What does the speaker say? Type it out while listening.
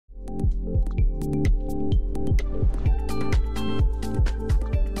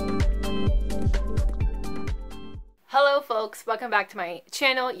folks, welcome back to my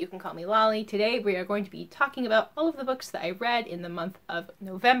channel. You can call me Lolly. Today we are going to be talking about all of the books that I read in the month of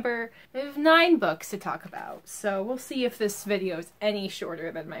November. I have 9 books to talk about, so we'll see if this video is any shorter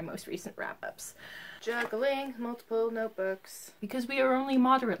than my most recent wrap-ups. Juggling multiple notebooks, because we are only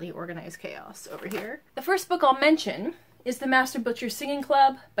moderately organized chaos over here. The first book I'll mention is The Master Butcher's Singing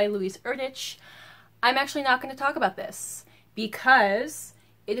Club by Louise Erdrich. I'm actually not going to talk about this because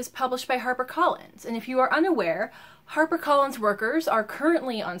it is published by HarperCollins, and if you are unaware, HarperCollins workers are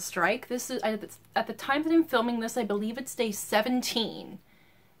currently on strike. This is, at the time that I'm filming this, I believe it's day 17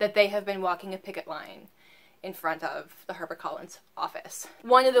 that they have been walking a picket line in front of the HarperCollins office.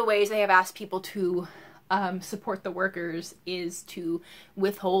 One of the ways they have asked people to support the workers is to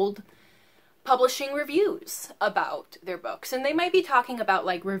withhold publishing reviews about their books. And they might be talking about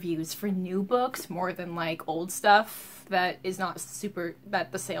like reviews for new books more than like old stuff that is not super,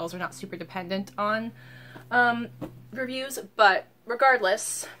 that the sales are not super dependent on reviews. But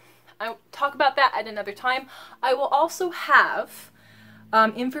regardless, I'll talk about that at another time. I will also have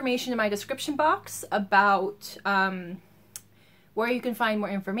information in my description box about where you can find more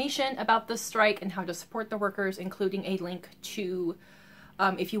information about the strike and how to support the workers, including a link to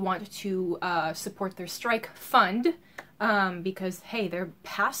if you want to support their strike fund, because, hey, they're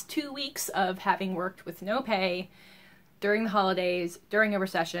past 2 weeks of having worked with no pay during the holidays, during a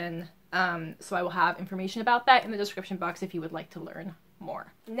recession, so I will have information about that in the description box if you would like to learn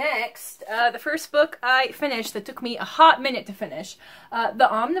more. Next, the first book I finished that took me a hot minute to finish, The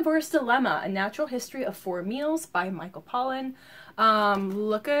Omnivore's Dilemma, A Natural History of 4 Meals by Michael Pollan.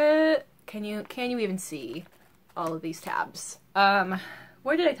 Look at, can you even see all of these tabs?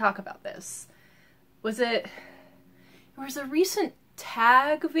 Where did I talk about this? There was a recent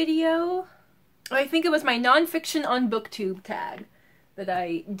tag video? I think it was my nonfiction on BookTube tag that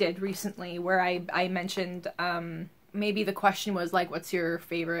I did recently, where I mentioned, maybe the question was like, what's your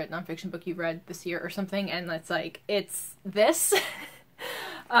favorite nonfiction book you've read this year or something? And it's like, it's this.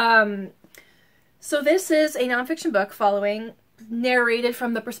 So this is a nonfiction book narrated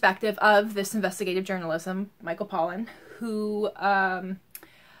from the perspective of this investigative journalism, Michael Pollan, who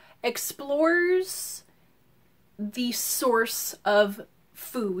explores the source of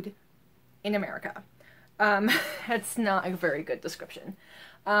food in America. That's not a very good description.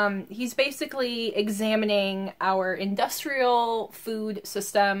 He's basically examining our industrial food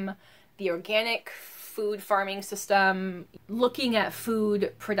system, the organic food farming system, looking at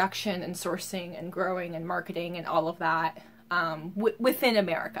food production and sourcing and growing and marketing and all of that within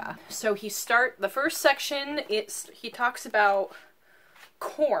America. So the first section, he talks about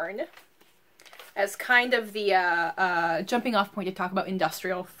corn as kind of the jumping off point to talk about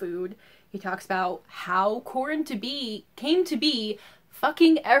industrial food. He talks about how corn came to be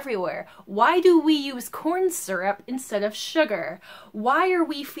fucking everywhere. Why do we use corn syrup instead of sugar? Why are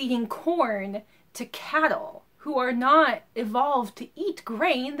we feeding corn to cattle who are not evolved to eat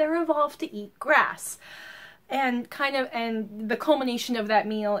grain, they're evolved to eat grass? And the culmination of that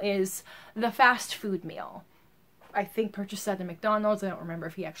meal is the fast food meal. I think purchased at a McDonald's. I don't remember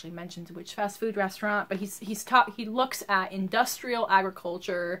if he actually mentions which fast food restaurant, but he looks at industrial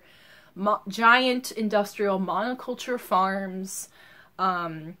agriculture, giant industrial monoculture farms,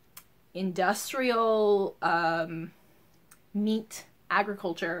 industrial meat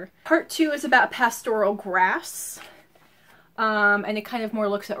agriculture. Part 2 is about pastoral grass, and it kind of more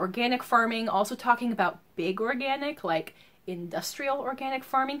looks at organic farming, also talking about big organic, like industrial organic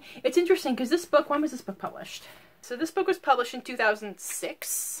farming. It's interesting because this book, when was this book published? So this book was published in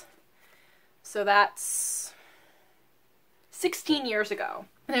 2006, so that's 16 years ago.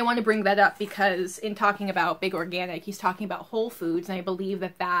 And I want to bring that up because in talking about big organic, he's talking about Whole Foods, and I believe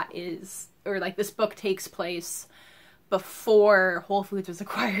that this book takes place before Whole Foods was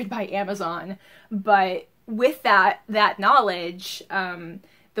acquired by Amazon. But with that knowledge,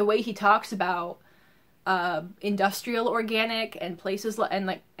 the way he talks about industrial organic and places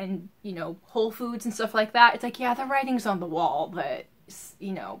and you know, Whole Foods and stuff like that, it's like, yeah, the writing's on the wall, but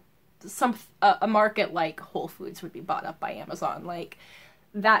you know, a market like Whole Foods would be bought up by Amazon. Like,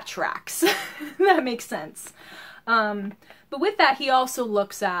 that tracks. That makes sense. But with that, he also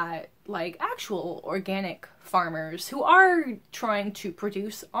looks at like actual organic farmers who are trying to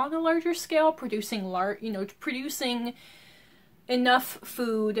produce on a larger scale, producing enough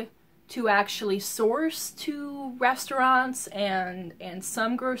food to actually source to restaurants and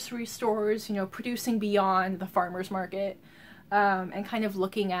some grocery stores, you know, producing beyond the farmer's market, and kind of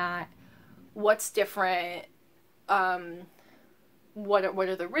looking at what's different, what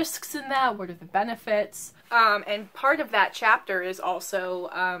are the risks in that, what are the benefits, and part of that chapter is also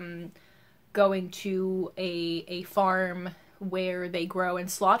going to a farm where they grow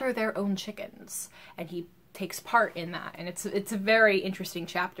and slaughter their own chickens, and he takes part in that. And it's a very interesting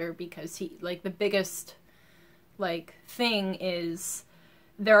chapter because he, like, the biggest, like, thing is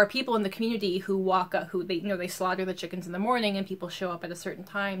there are people in the community who walk up, who they, you know, they slaughter the chickens in the morning, and people show up at a certain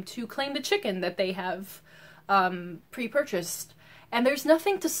time to claim the chicken that they have pre-purchased. And there's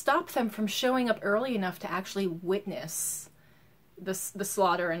nothing to stop them from showing up early enough to actually witness the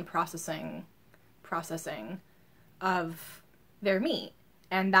slaughter and processing of their meat.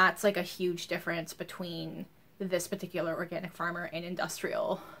 And that's like a huge difference between this particular organic farmer and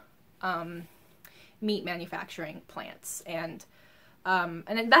industrial meat manufacturing plants. And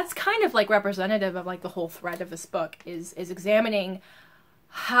that's kind of like representative of like the whole thread of this book is examining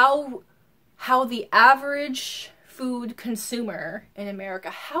how the average food consumer in America,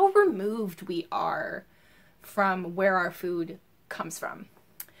 how removed we are from where our food comes from.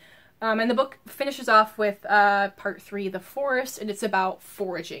 And the book finishes off with part 3, The Forest, and it's about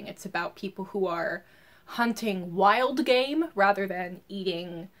foraging. It's about people who are hunting wild game rather than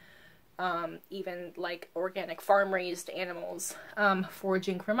eating even like organic farm-raised animals.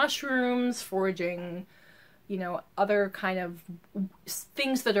 Foraging for mushrooms, foraging, you know, other kind of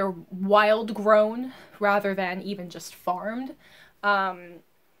things that are wild grown rather than even just farmed.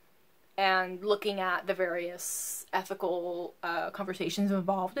 And looking at the various ethical conversations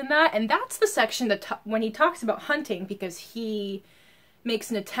involved in that. And that's the section that when he talks about hunting, because he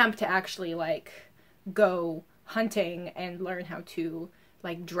makes an attempt to actually like go hunting and learn how to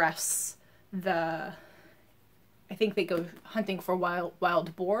like dress I think they go hunting for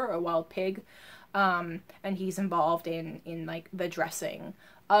wild boar or wild pig. And he's involved in like the dressing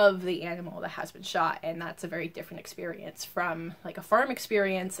of the animal that has been shot, and that's a very different experience from like a farm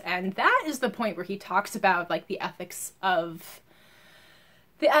experience. And that is the point where he talks about like the ethics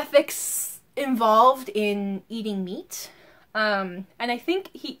involved in eating meat. And I think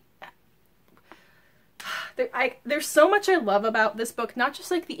there's so much I love about this book, not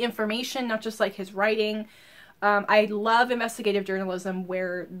just like the information, not just like his writing. I love investigative journalism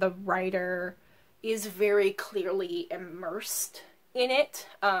where the writer is very clearly immersed in it,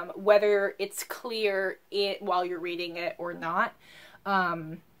 whether it's clear while you're reading it or not.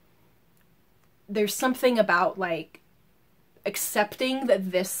 There's something about like accepting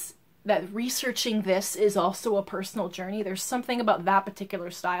that researching this is also a personal journey. There's something about that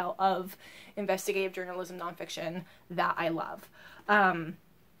particular style of investigative journalism nonfiction that I love. And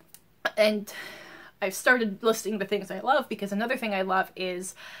I've started listing the things I love because another thing I love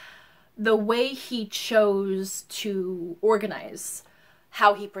is the way he chose to organize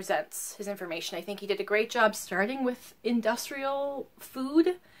how he presents his information. I think he did a great job starting with industrial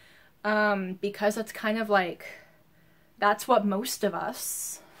food, because it's kind of like, that's what most of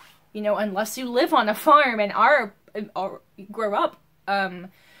us, you know, unless you live on a farm and grow up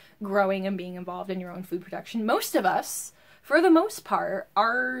growing and being involved in your own food production, most of us, for the most part,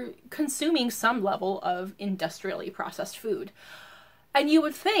 are consuming some level of industrially processed food. And you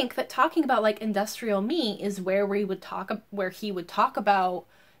would think that talking about like industrial meat is where he would talk about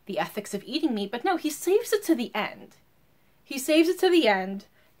the ethics of eating meat, but no, he saves it to the end. He saves it to the end,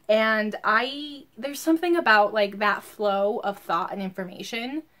 and there's something about like that flow of thought and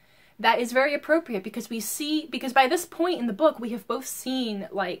information that is very appropriate, because by this point in the book we have both seen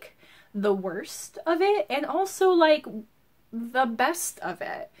like the worst of it and also like the best of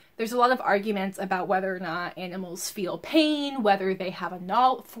it. There's a lot of arguments about whether or not animals feel pain, whether they have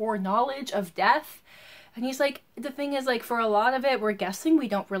a foreknowledge of death. And he's like, the thing is, like, for a lot of it, we're guessing. We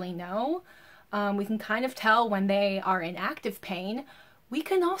don't really know. We can kind of tell when they are in active pain. We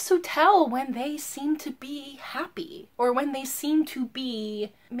can also tell when they seem to be happy, or when they seem to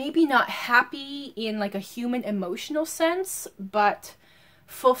be maybe not happy in like a human emotional sense, but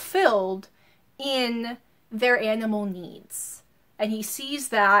fulfilled in their animal needs. And he sees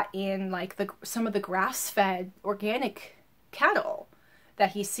that in like some of the grass-fed organic cattle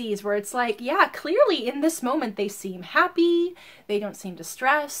that he sees, where it's like, yeah, clearly in this moment they seem happy, they don't seem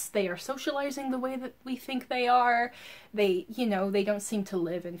distressed, they are socializing the way that we think they are, they don't seem to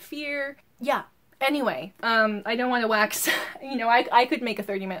live in fear. Yeah. Anyway, I don't want to wax, I could make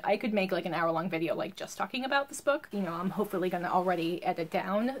I could make like an hour-long video like just talking about this book. I'm hopefully gonna already edit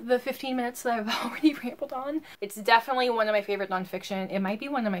down the 15 minutes that I've already rambled on. It's definitely one of my favorite nonfiction. It might be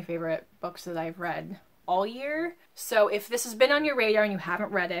one of my favorite books that I've read all year. So if this has been on your radar and you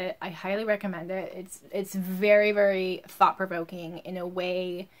haven't read it, I highly recommend it. It's very, very thought-provoking in a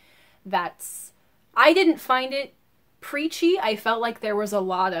way that's... I didn't find it preachy. I felt like there was a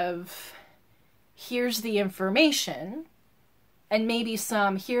lot of... here's the information, and maybe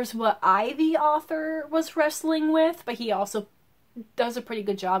some here's what I, the author, was wrestling with, but he also does a pretty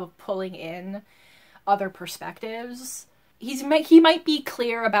good job of pulling in other perspectives. He might be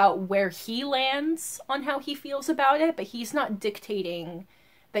clear about where he lands on how he feels about it, but he's not dictating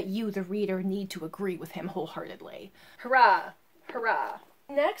that you, the reader, need to agree with him wholeheartedly. Hurrah! Hurrah!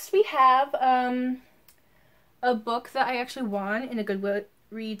 Next we have a book that I actually won in a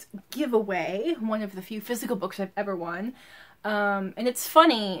Goodreads giveaway, one of the few physical books I've ever won. And it's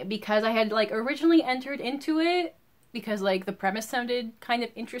funny because I had like originally entered into it because like the premise sounded kind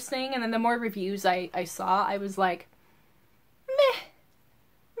of interesting, and then the more reviews I saw, I was like, meh.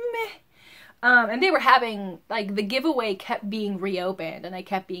 And they were having, like, the giveaway kept being reopened, and I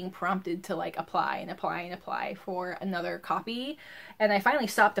kept being prompted to, like, apply for another copy. And I finally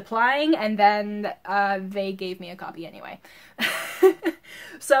stopped applying, and then they gave me a copy anyway.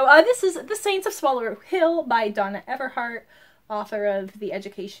 So this is The Saints of Swallow Hill by Donna Everhart, author of The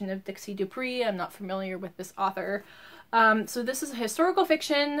Education of Dixie Dupree. I'm not familiar with this author. So this is a historical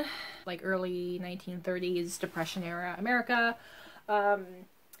fiction, like early 1930s Depression-era America.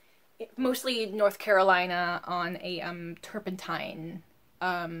 Mostly North Carolina, on a turpentine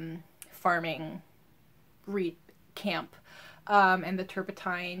farming camp. And the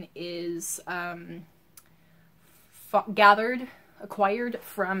turpentine is acquired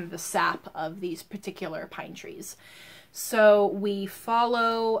from the sap of these particular pine trees. So we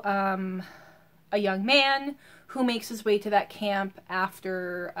follow a young man who makes his way to that camp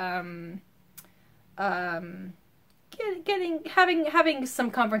after having some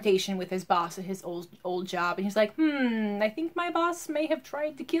confrontation with his boss at his old job, and he's like, I think my boss may have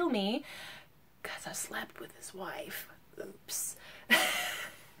tried to kill me because I slept with his wife. Oops.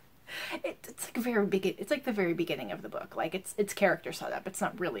 It's like the very beginning of the book. Like it's character setup. It's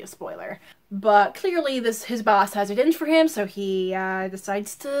not really a spoiler, but clearly his boss has it in for him, so he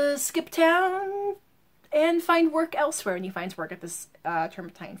decides to skip town and find work elsewhere, and he finds work at this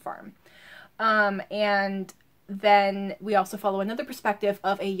turpentine farm. And then we also follow another perspective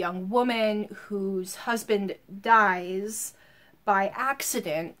of a young woman whose husband dies by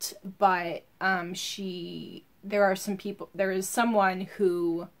accident, but there is someone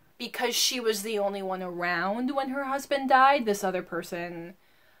who, because she was the only one around when her husband died, this other person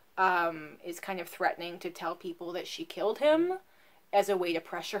is kind of threatening to tell people that she killed him as a way to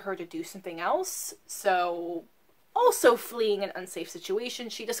pressure her to do something else. So, also fleeing an unsafe situation,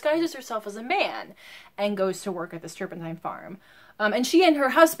 she disguises herself as a man and goes to work at this turpentine farm. And she and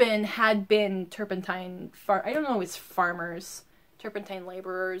her husband had been turpentine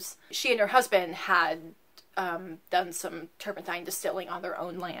laborers. She and her husband had done some turpentine distilling on their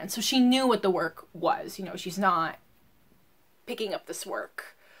own land. So she knew what the work was. You know, she's not picking up this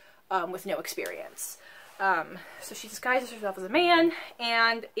work with no experience. So she disguises herself as a man,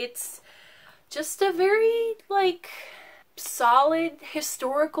 and it's just a very, like, solid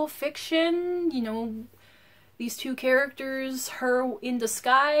historical fiction. You know, these two characters, her in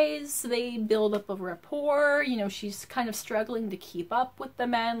disguise, they build up a rapport. You know, she's kind of struggling to keep up with the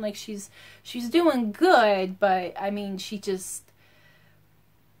men. Like, she's doing good, but, I mean, she just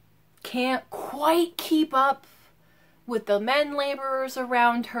can't quite keep up with the men laborers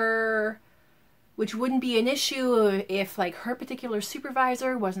around her, which wouldn't be an issue if, like, her particular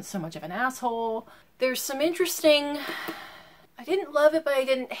supervisor wasn't so much of an asshole. There's some interesting... I didn't love it, but I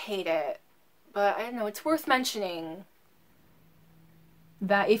didn't hate it. But, I don't know, it's worth mentioning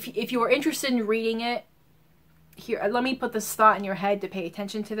that if you are interested in reading it, here, let me put this thought in your head to pay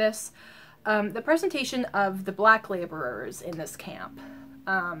attention to this. The presentation of the black laborers in this camp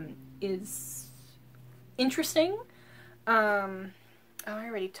is interesting. Oh, I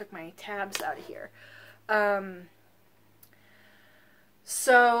already took my tabs out of here.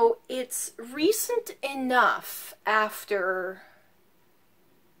 So it's recent enough after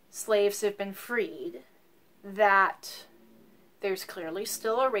slaves have been freed that there's clearly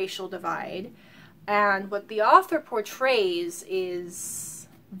still a racial divide. And what the author portrays is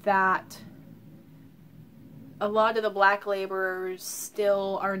that a lot of the black laborers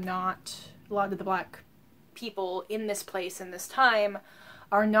still are not, a lot of the black people in this place in this time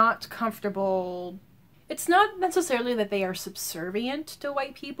are not comfortable. It's not necessarily that they are subservient to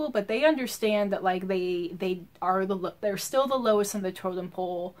white people, but they understand that, like, they're still the lowest on the totem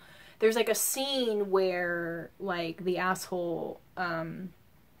pole. There's like a scene where, like, the asshole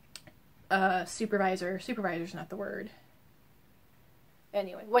supervisor's not the word.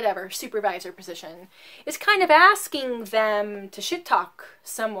 Anyway, whatever, supervisor position is kind of asking them to shit talk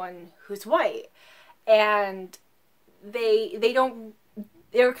someone who's white. And they don't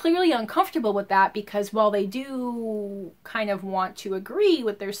they're clearly uncomfortable with that, because while they do kind of want to agree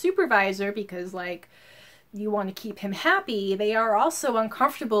with their supervisor because, like, you want to keep him happy, they are also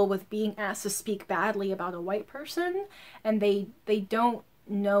uncomfortable with being asked to speak badly about a white person, and they don't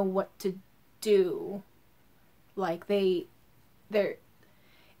know what to do. Like, they're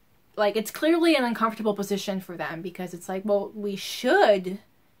like, it's clearly an uncomfortable position for them, because it's like, well, we should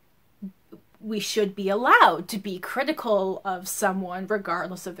be allowed to be critical of someone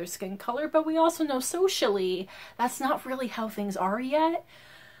regardless of their skin color, but we also know socially that's not really how things are yet.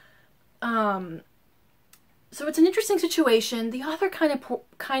 So it's an interesting situation. The author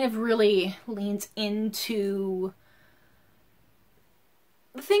kind of really leans into...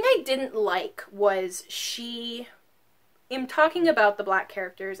 The thing I didn't like was in talking about the black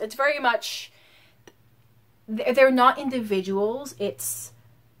characters, it's very much... They're not individuals, it's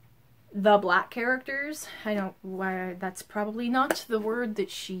the black characters. I don't... Why, that's probably not the word that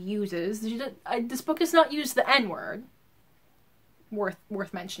she uses. This book does not use the N-word.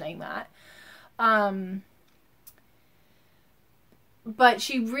 Worth mentioning that. But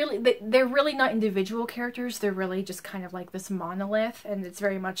they're really not individual characters. They're really just kind of like this monolith, and it's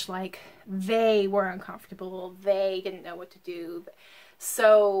very much like they were uncomfortable. They didn't know what to do.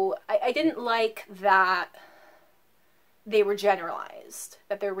 So I didn't like that they were generalized,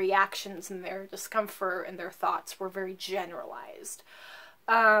 that their reactions and their discomfort and their thoughts were very generalized.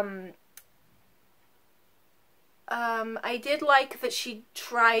 I did like that she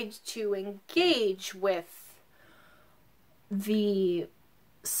tried to engage with the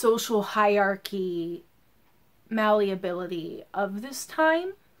social hierarchy malleability of this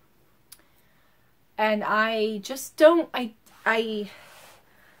time. And I just don't, I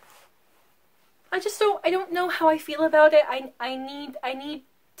don't know how I feel about it. I need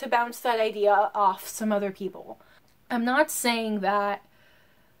to bounce that idea off some other people. I'm not saying that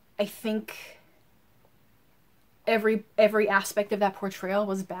I think every aspect of that portrayal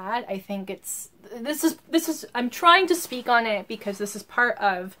was bad. I think this is I'm trying to speak on it because this is part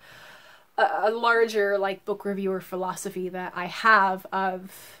of a larger, like, book reviewer philosophy that I have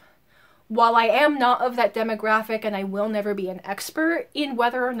of, while I am not of that demographic and I will never be an expert in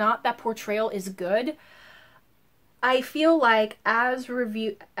whether or not that portrayal is good, I feel like as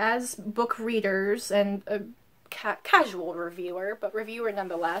book readers and casual reviewer, but reviewer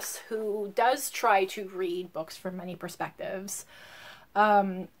nonetheless, who does try to read books from many perspectives,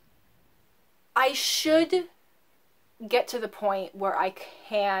 I should get to the point where I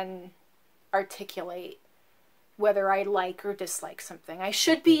can articulate whether I like or dislike something. I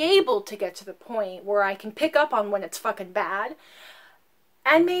should be able to get to the point where I can pick up on when it's fucking bad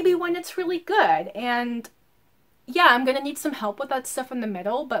and maybe when it's really good. And yeah, I'm gonna need some help with that stuff in the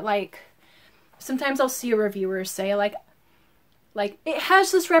middle, but like, sometimes I'll see a reviewer say, like, it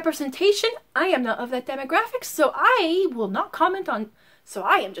has this representation. I am not of that demographic, so I will not comment on, so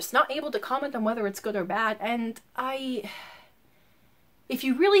I am just not able to comment on whether it's good or bad. And if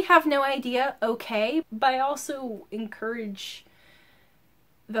you really have no idea, okay, but I also encourage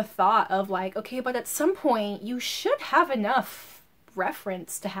the thought of, like, okay, but at some point you should have enough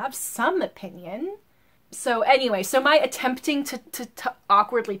reference to have some opinion. So anyway, so my attempting to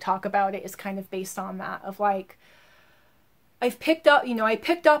awkwardly talk about it is kind of based on that, of like, I picked up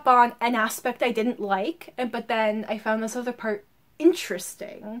on an aspect I didn't like, but then I found this other part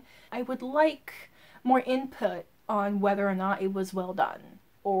interesting. I would like more input on whether or not it was well done,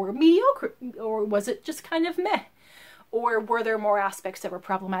 or mediocre, or was it just kind of meh, or were there more aspects that were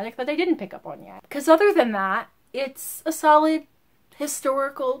problematic that I didn't pick up on yet? Because other than that, it's a solid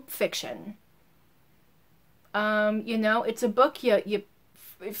historical fiction. You know, it's a book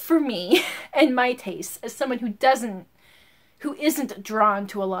for me and my taste, as someone who isn't drawn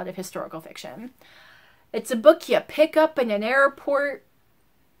to a lot of historical fiction, it's a book you pick up in an airport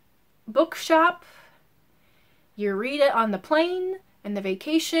bookshop, you read it on the plane and the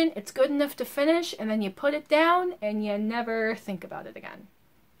vacation, it's good enough to finish, and then you put it down and you never think about it again.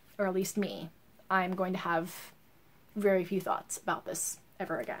 Or at least me. I'm going to have very few thoughts about this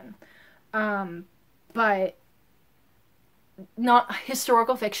ever again. But not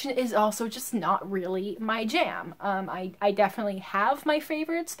historical fiction is also just not really my jam. I definitely have my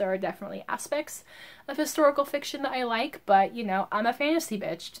favorites. There are definitely aspects of historical fiction that I like, but you know, I'm a fantasy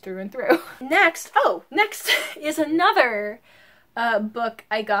bitch through and through. Next is another book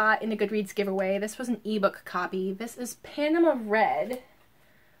I got in a Goodreads giveaway. This was an ebook copy. This is Panama Red.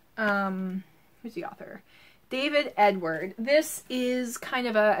 Who's the author? David Edward. This is kind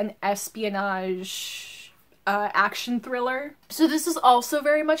of an espionage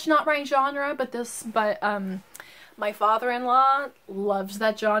My father-in-law loves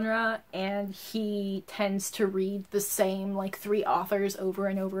that genre, and he tends to read the same, like, 3 authors over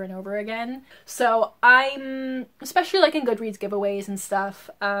and over and over again. So I'm, especially like in Goodreads giveaways and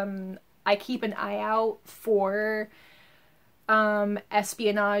stuff, I keep an eye out for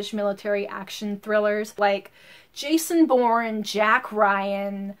espionage, military action thrillers, like Jason Bourne, Jack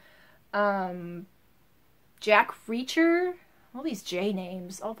Ryan, Jack Reacher, all these J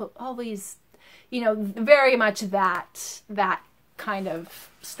names, all these, you know, very much that kind of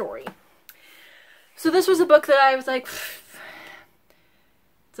story. So this was a book that I was like,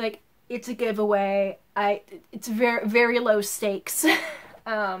 it's like, it's a giveaway. It's very, very low stakes.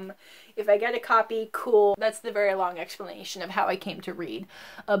 If I get a copy, cool. That's the very long explanation of how I came to read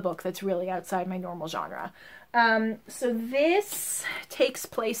a book that's really outside my normal genre. So this takes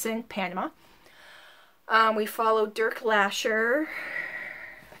place in Panama. We follow Dirk Lasher,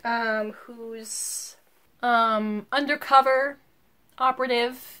 who's undercover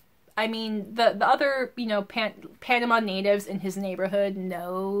operative. I mean, the other, you know, Panama natives in his neighborhood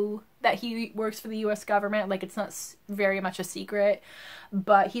know that he works for the U.S. government. Like, it's not very much a secret,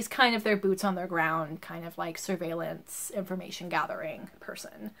 but he's kind of their boots on the ground, kind of like surveillance, information gathering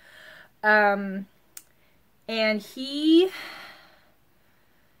person. And he,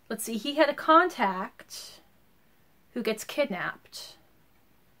 let's see, he had a contact who gets kidnapped.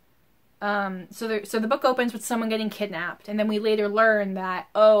 So the book opens with someone getting kidnapped, and then we later learn that,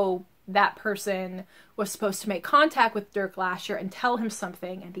 oh, that person was supposed to make contact with Dirk Lasher and tell him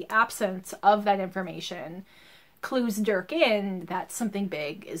something, and the absence of that information clues Dirk in that something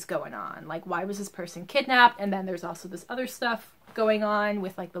big is going on. Like, why was this person kidnapped? And then there's also this other stuff going on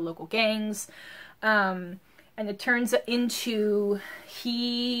with, like, the local gangs. And it turns into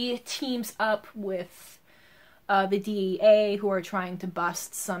he teams up with the DEA, who are trying to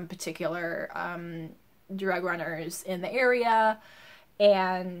bust some particular drug runners in the area.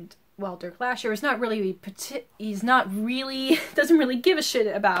 And, well, Dirk Lasher is not really, doesn't really give a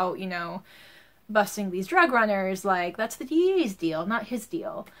shit about, you know, busting these drug runners. Like, that's the DEA's deal, not his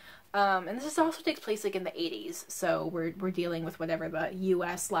deal. And this also takes place, like, in the 80s, so we're dealing with whatever the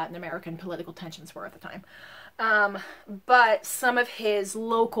U.S. Latin American political tensions were at the time. But some of his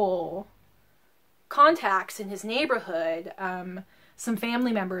local contacts in his neighborhood, some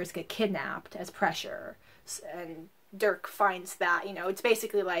family members get kidnapped as pressure, and Dirk finds that, you know, it's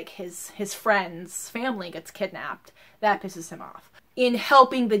basically like his friend's family gets kidnapped. That pisses him off. In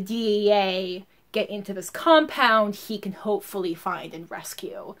helping the DEA get into this compound, he can hopefully find and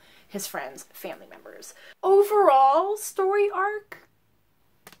rescue his friend's family members. Overall story arc,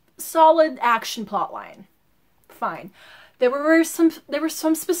 solid action plotline, fine. There were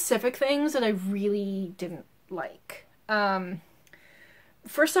some specific things that I really didn't like.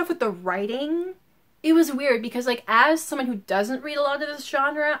 First off, with the writing, it was weird because, like, as someone who doesn't read a lot of this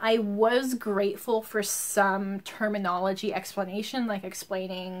genre, I was grateful for some terminology explanation, like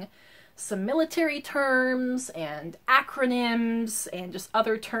explaining some military terms and acronyms and just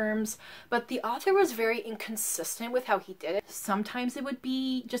other terms, but the author was very inconsistent with how he did it. Sometimes it would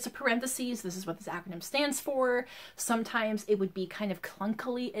be just a parentheses, this is what this acronym stands for. Sometimes it would be kind of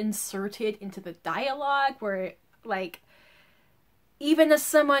clunkily inserted into the dialogue where, like, even as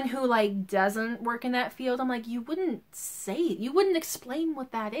someone who, like, doesn't work in that field, I'm like, you wouldn't say it. You wouldn't explain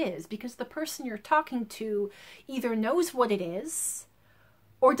what that is, because the person you're talking to either knows what it is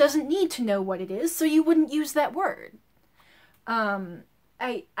or doesn't need to know what it is, so you wouldn't use that word.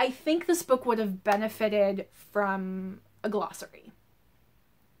 I think this book would have benefited from a glossary,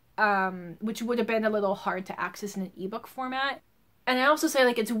 which would have been a little hard to access in an ebook format. And I also say,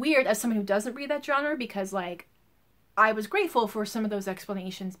 like, it's weird as someone who doesn't read that genre, because, like, I was grateful for some of those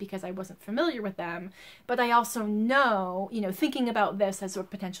explanations because I wasn't familiar with them, but I also know, you know, thinking about this as a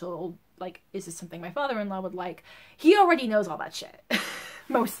potential, like, is this something my father-in-law would like? He already knows all that shit.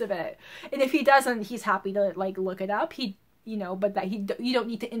 Most of it. And if he doesn't, he's happy to, like, look it up. He, you know, but that you don't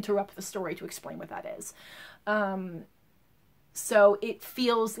need to interrupt the story to explain what that is. So it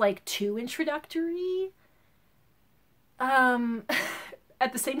feels like too introductory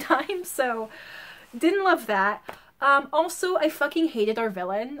at the same time. So didn't love that. Also, I fucking hated our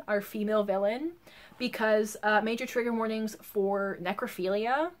villain, our female villain, because major trigger warnings for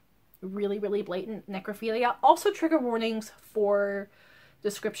necrophilia, really, really blatant necrophilia. Also trigger warnings for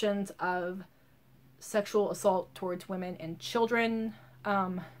descriptions of sexual assault towards women and children,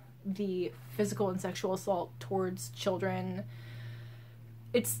 the physical and sexual assault towards children.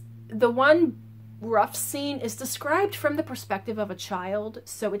 It's the one rough scene is described from the perspective of a child,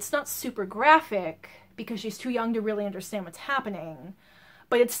 so it's not super graphic because she's too young to really understand what's happening,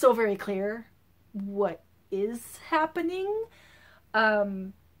 but it's still very clear what is happening.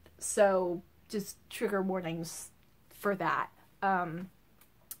 So just trigger warnings for that.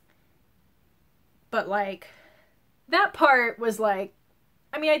 But like, that part was like,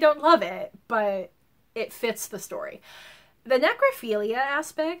 I mean, I don't love it, but it fits the story. The necrophilia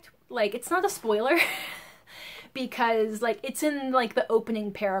aspect, like, it's not a spoiler because, like, it's in, like, the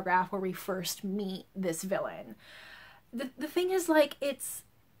opening paragraph where we first meet this villain. The thing is, like, it's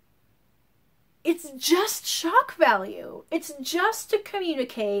just shock value. It's just to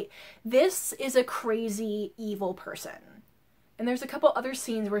communicate this is a crazy, evil person. And there's a couple other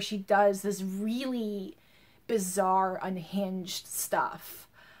scenes where she does this really bizarre, unhinged stuff.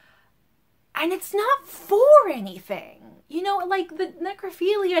 And it's not for anything. You know, like, the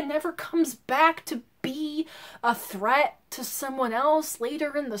necrophilia never comes back to be a threat to someone else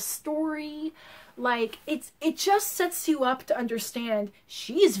later in the story. Like, it just sets you up to understand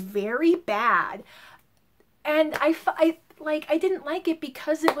she's very bad. And I didn't like it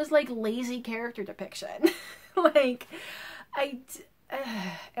because it was, like, lazy character depiction. Like,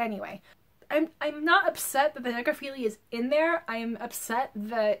 anyway. I'm not upset that the necrophilia is in there. I'm upset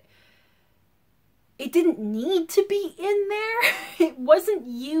that it didn't need to be in there. It wasn't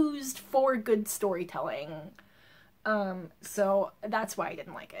used for good storytelling. So that's why I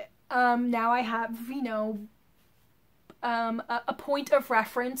didn't like it. Now I have, you know, a point of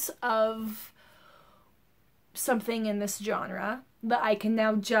reference of something in this genre that I can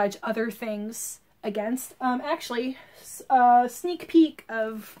now judge other things against. Actually, sneak peek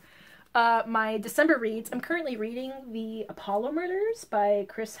of my December reads. I'm currently reading The Apollo Murders by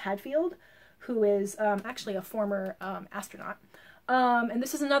Chris Hadfield, who is actually a former astronaut. And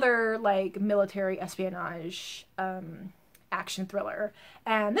this is another, like, military espionage action thriller.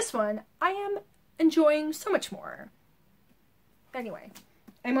 And this one I am enjoying so much more. Anyway,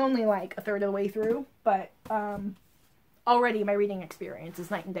 I'm only, like, a third of the way through, but already my reading experience is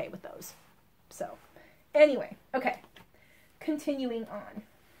night and day with those. So, anyway, okay. Continuing on.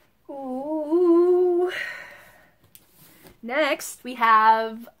 Ooh. Next, we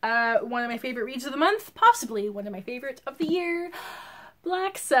have one of my favorite reads of the month, possibly one of my favorites of the year,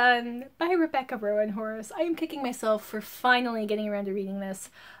 Black Sun by Rebecca Roanhorse. I am kicking myself for finally getting around to reading this.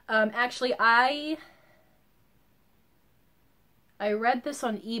 Actually, I read this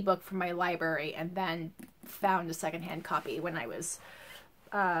on ebook from my library and then found a secondhand copy when I was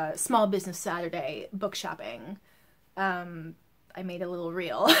Small Business Saturday book shopping. I made a little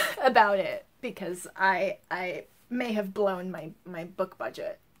reel about it because I may have blown my book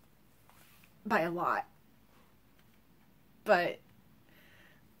budget by a lot. But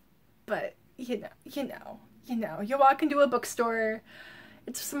you walk into a bookstore,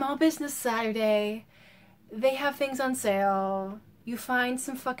 it's Small Business Saturday, they have things on sale, you find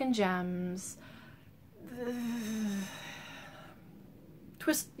some fucking gems.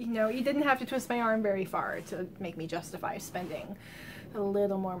 You didn't have to twist my arm very far to make me justify spending a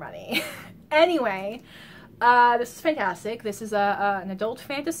little more money. Anyway, this is fantastic. This is an adult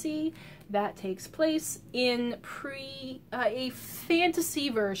fantasy that takes place in a fantasy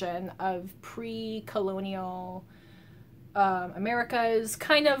version of pre-colonial America's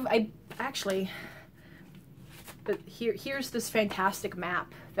kind of, here's this fantastic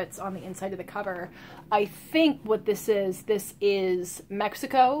map that's on the inside of the cover. I think what this is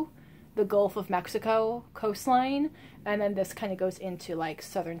Mexico, the Gulf of Mexico coastline, and then this kind of goes into, like,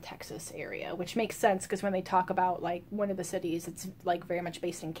 southern Texas area, which makes sense because when they talk about, like, one of the cities, it's, like, very much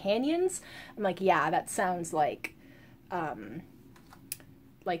based in canyons. I'm like, yeah, that sounds like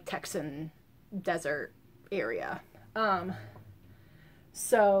Texan desert area.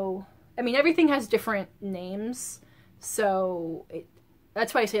 So, I mean, everything has different names, so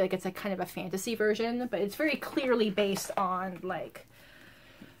that's why I say, like, it's a kind of a fantasy version, but it's very clearly based on, like,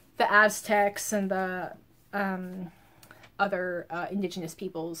 the Aztecs and the other indigenous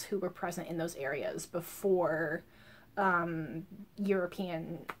peoples who were present in those areas before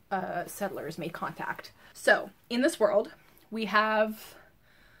European settlers made contact. So, in this world, we have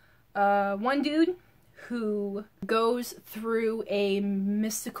one dude who goes through a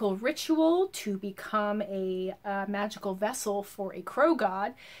mystical ritual to become a magical vessel for a crow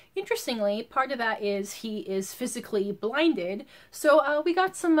god. Interestingly, part of that is he is physically blinded, so we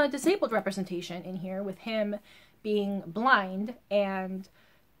got some disabled representation in here with him being blind, and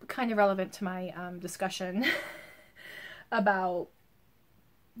kind of relevant to my discussion about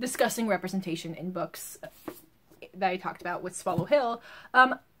discussing representation in books that I talked about with Swallow Hill.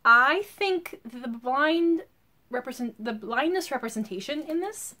 I think the blindness representation in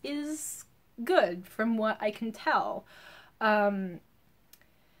this is good from what I can tell.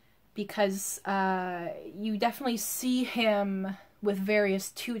 because you definitely see him with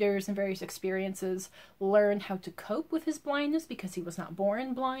various tutors and various experiences learn how to cope with his blindness, because he was not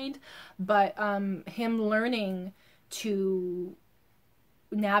born blind, but him learning to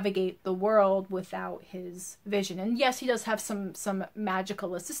navigate the world without his vision. And yes, he does have some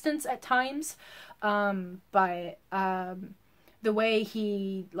magical assistance at times, but the way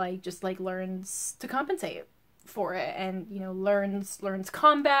he just learns to compensate for it, and learns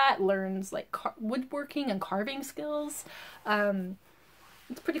combat, learns woodworking and carving skills.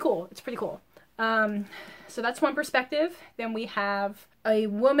 It's pretty cool. So that's one perspective. Then we have a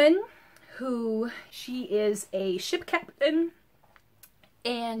woman who, she is a ship captain,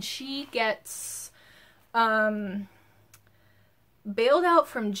 and she gets bailed out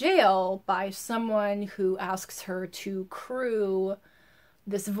from jail by someone who asks her to crew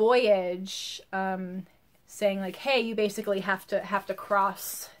this voyage, saying hey, you basically have to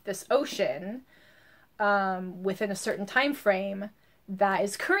cross this ocean within a certain time frame that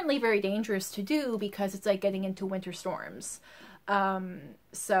is currently very dangerous to do, because it's getting into winter storms.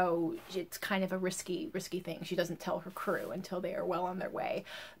 So it's kind of a risky thing. She doesn't tell her crew until they are well on their way.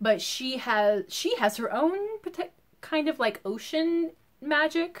 But she has her own kind of ocean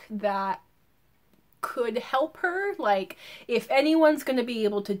magic that could help her. If anyone's going to be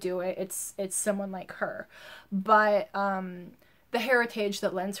able to do it, it's someone like her. But the heritage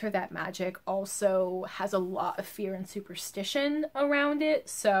that lends her that magic also has a lot of fear and superstition around it.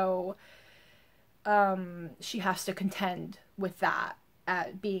 So she has to contend with that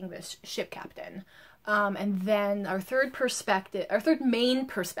at being this ship captain. And then our third main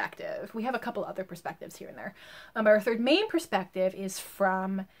perspective, we have a couple other perspectives here and there. Our third main perspective is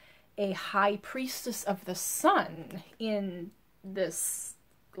from a high priestess of the sun in this,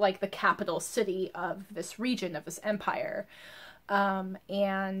 the capital city of this region, of this empire.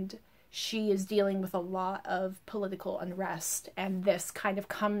 And she is dealing with a lot of political unrest, and this kind of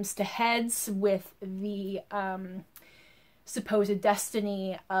comes to heads with the supposed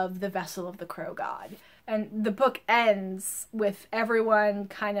destiny of the vessel of the crow god. And the book ends with everyone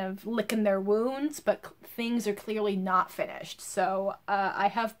kind of licking their wounds, but things are clearly not finished. So I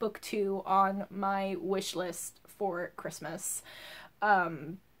have book 2 on my wish list for Christmas.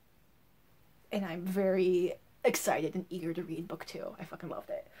 And I'm very excited and eager to read book 2. I fucking loved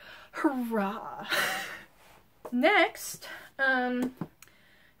it. Hurrah! Next, read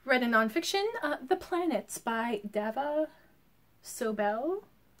a nonfiction, The Planets by Dava Sobel.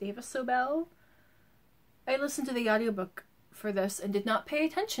 I listened to the audiobook for this and did not pay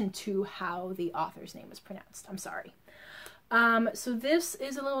attention to how the author's name was pronounced. I'm sorry. So this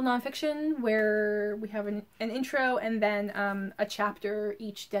is a little nonfiction where we have an intro and then a chapter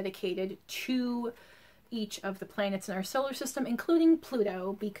each dedicated to each of the planets in our solar system, including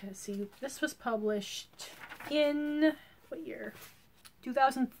Pluto, because this was published in, what year?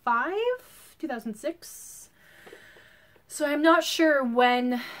 2005? 2006? So I'm not sure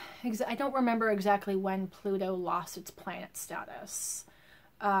when, I don't remember exactly when Pluto lost its planet status.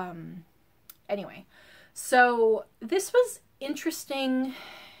 Anyway, so this was interesting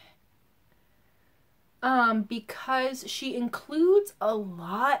because she includes a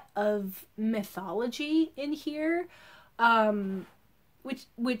lot of mythology in here,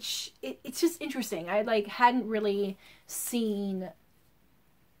 which it's just interesting. I hadn't really seen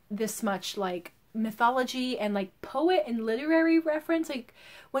this much mythology and poet and literary reference.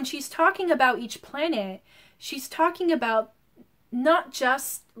 When she's talking about each planet, she's talking about not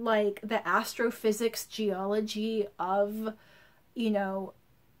just the astrophysics, geology of,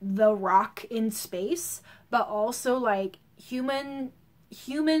 the rock in space, but also human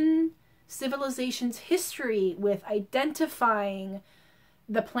civilization's history with identifying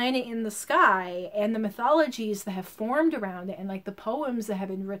the planet in the sky and the mythologies that have formed around it, and the poems that have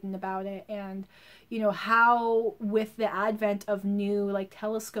been written about it, and how with the advent of new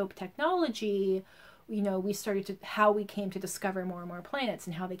telescope technology, how we came to discover more and more planets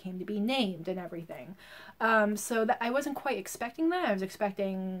and how they came to be named and everything. So that I wasn't quite expecting that. I was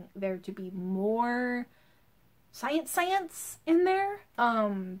expecting there to be more science in there.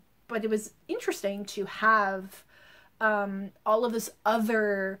 But it was interesting to have all of this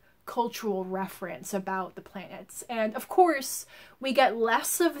other cultural reference about the planets. And of course, we get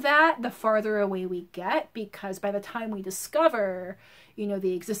less of that the farther away we get, because by the time we discover,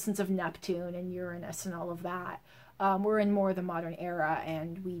 the existence of Neptune and Uranus and all of that, we're in more of the modern era,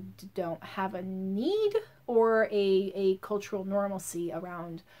 and we don't have a need or a cultural normalcy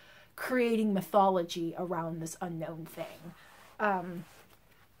around creating mythology around this unknown thing.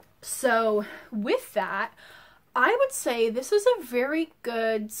 So with that, I would say this is a very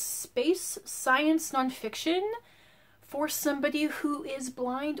good space science nonfiction for somebody who is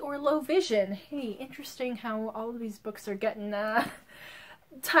blind or low vision. Hey, interesting how all of these books are getting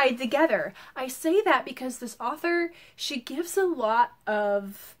tied together. I say that because this author, she gives a lot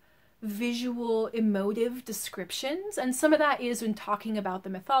of visual emotive descriptions, and some of that is when talking about the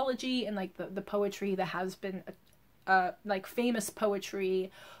mythology and like the poetry that has been like famous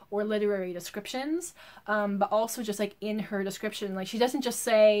poetry or literary descriptions, but also just like in her description, like she doesn't just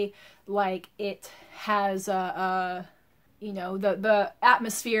say like it has you know, the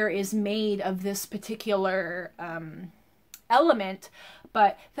atmosphere is made of this particular element,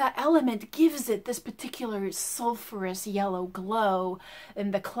 but that element gives it this particular sulfurous yellow glow,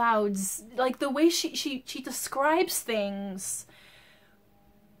 and the clouds, like the way she describes things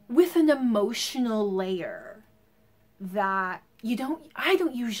with an emotional layer that I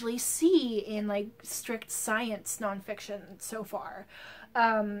don't usually see in like strict science nonfiction so far.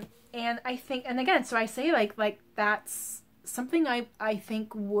 And I think, and again, so I say like that's something I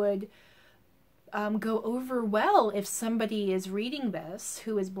think would go over well if somebody is reading this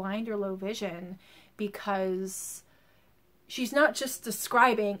who is blind or low vision, because she's not just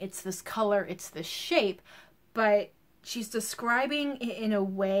describing it's this color, it's this shape, but she's describing it in a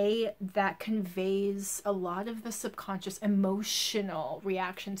way that conveys a lot of the subconscious emotional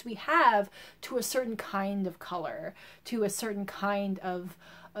reactions we have to a certain kind of color, to a certain kind of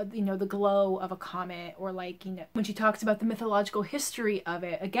you know, the glow of a comet, or like, you know, when she talks about the mythological history of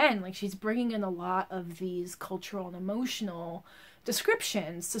it, again, like she's bringing in a lot of these cultural and emotional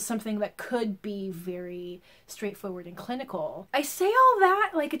descriptions to something that could be very straightforward and clinical. I say all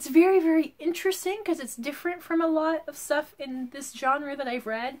that like it's very, very interesting because it's different from a lot of stuff in this genre that I've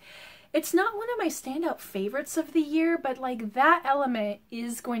read. It's not one of my standout favorites of the year, but like that element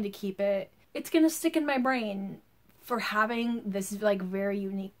is going to keep it. It's going to stick in my brain for having this like very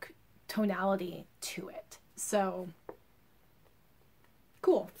unique tonality to it. So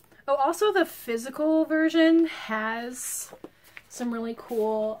cool. Oh, also the physical version has some really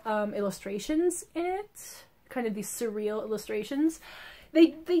cool illustrations in it, kind of these surreal illustrations.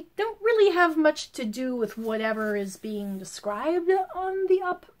 They don't really have much to do with whatever is being described on the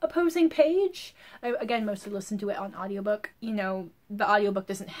opposing page. I, again, mostly listen to it on audiobook. You know, the audiobook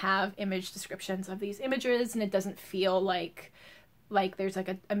doesn't have image descriptions of these images, and it doesn't feel like there's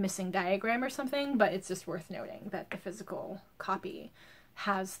like a missing diagram or something, but it's just worth noting that the physical copy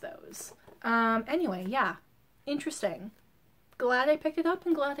has those. Anyway, yeah, interesting. Glad I picked it up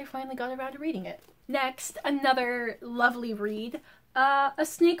and glad I finally got around to reading it. Next, another lovely read, A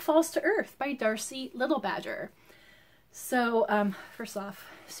Snake Falls to Earth by Darcie Littlebadger. So, first off,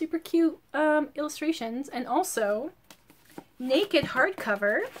 super cute illustrations, and also naked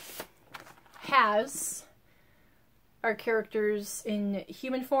hardcover has our characters in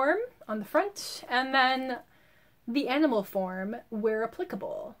human form on the front, and then the animal form, where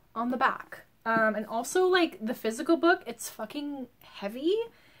applicable, on the back. And also, like, the physical book, it's fucking heavy.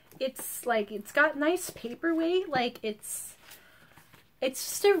 It's, like, it's got nice paperweight. Like, it's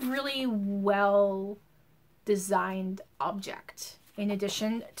just a really well-designed object, in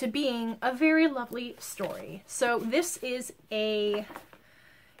addition to being a very lovely story. So, this is a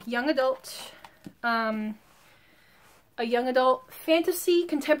young adult fantasy,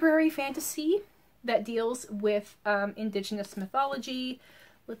 contemporary fantasy that deals with indigenous mythology.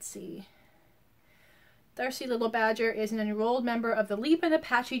 Let's see. Darcie Littlebadger is an enrolled member of the Lipan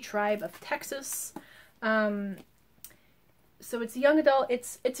Apache tribe of Texas. So it's a young adult.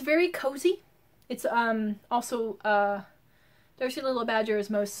 It's very cozy. It's also Darcie Littlebadger is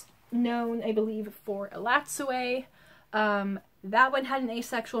most known, I believe, for Elatsue. That one had an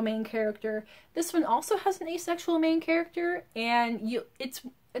asexual main character. This one also has an asexual main character, and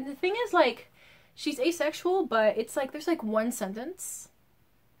the thing is, like, she's asexual, but it's like there's like one sentence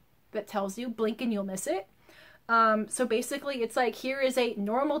that tells you, blink and you'll miss it. So basically it's like, here is a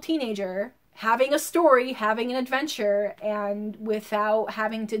normal teenager having a story, having an adventure, and without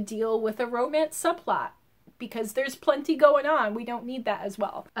having to deal with a romance subplot, because there's plenty going on. We don't need that as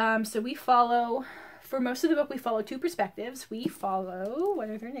well. So we follow, for most of the book, we follow two perspectives. We follow, what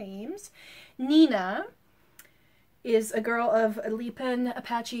are their names? Nina is a girl of Lipan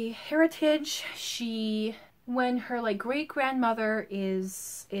Apache heritage. She, when her like great-grandmother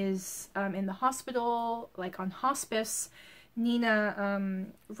is in the hospital, like on hospice, Nina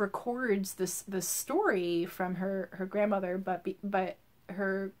records this story from her grandmother, but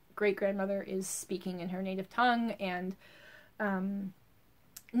her great-grandmother is speaking in her native tongue, and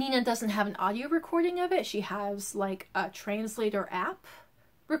Nina doesn't have an audio recording of it. She has like a translator app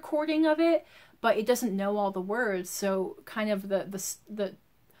recording of it, but it doesn't know all the words. So kind of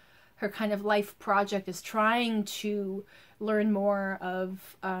her kind of life project is trying to learn more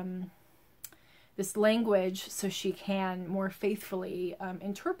of this language so she can more faithfully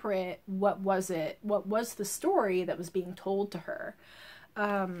interpret what was the story that was being told to her.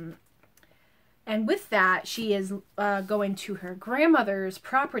 And with that, she is going to her grandmother's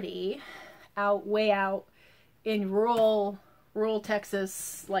property way out in rural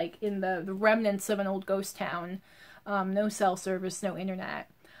Texas, like in the remnants of an old ghost town. No cell service, no internet.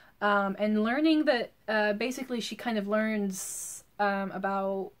 And learning that basically she kind of learns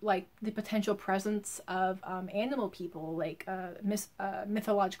about like the potential presence of animal people, like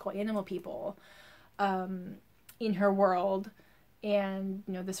mythological animal people in her world. And,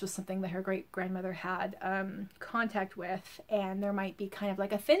 you know, this was something that her great-grandmother had contact with, and there might be kind of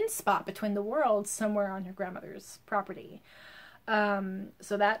like a thin spot between the worlds somewhere on her grandmother's property.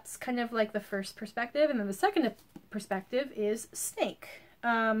 So that's kind of like the first perspective. And then the second perspective is Snake.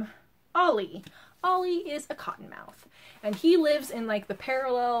 Ollie. Ollie is a cottonmouth, and he lives in like the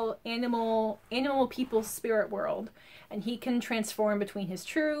parallel animal people spirit world, and he can transform between his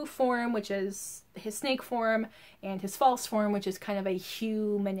true form, which is his snake form, and his false form, which is kind of a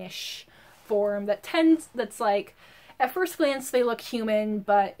humanish form that's like, at first glance they look human,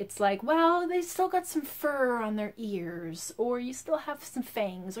 but it's like, well, they still got some fur on their ears, or you still have some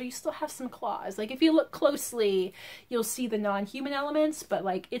fangs, or you still have some claws. Like, if you look closely, you'll see the non-human elements, but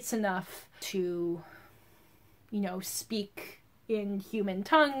like, it's enough to, you know, speak in human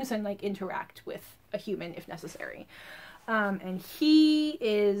tongues and like interact with a human if necessary. And he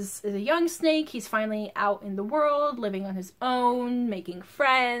is a young snake. He's finally out in the world, living on his own, making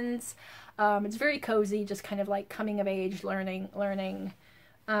friends. It's very cozy, just kind of like coming of age, learning,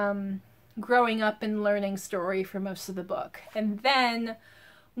 growing up and learning story for most of the book. And then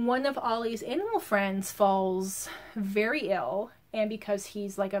one of Ollie's animal friends falls very ill, and because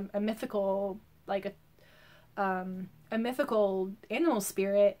he's like a mythical, like a mythical animal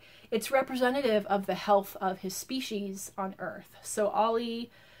spirit, it's representative of the health of his species on Earth. So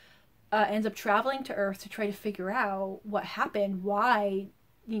Ollie ends up traveling to Earth to try to figure out what happened, why,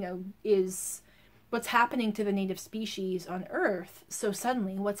 you know, is what's happening to the native species on Earth so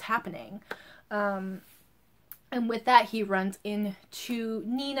suddenly, what's happening. And with that, he runs into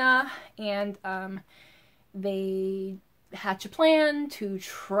Nina, and they hatch a plan to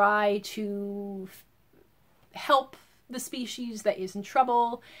try to help the species that is in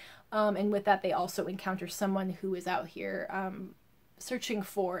trouble. And with that, they also encounter someone who is out here searching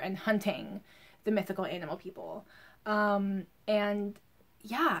for and hunting the mythical animal people. And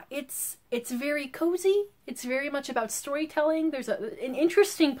yeah, it's very cozy. It's very much about storytelling. There's an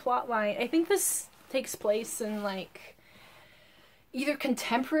interesting plot line. I think this takes place in like either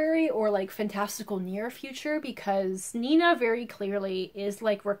contemporary or like fantastical near future, because Nina very clearly is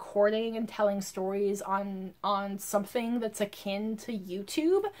like recording and telling stories on something that's akin to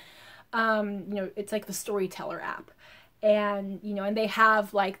YouTube. You know, it's like the Storyteller app. And, you know, and they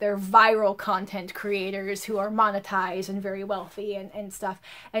have like their viral content creators who are monetized and very wealthy and stuff.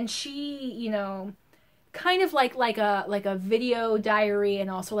 And she, you know, kind of like a video diary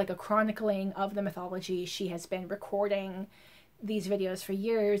and also like a chronicling of the mythology. She has been recording these videos for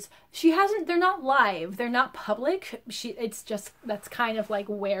years. They're not live, they're not public. It's just, that's kind of like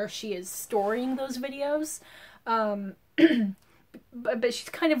where she is storing those videos. But she's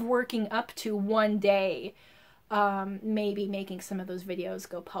kind of working up to one day maybe making some of those videos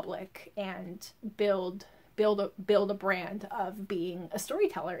go public and build a brand of being a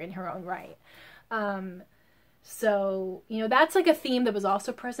storyteller in her own right. So, you know, that's like a theme that was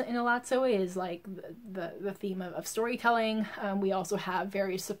also present in Alazzo, is like the theme of storytelling. We also have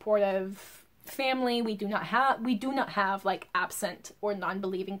very supportive family. We do not have like absent or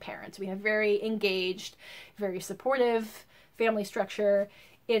non-believing parents. We have very engaged, very supportive family structure.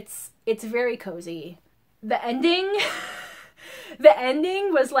 It's very cozy. The ending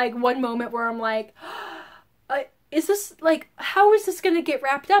was like one moment where I'm like, is this like, how is this going to get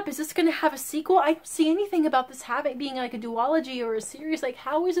wrapped up? Is this going to have a sequel? I don't see anything about this being like a duology or a series. Like,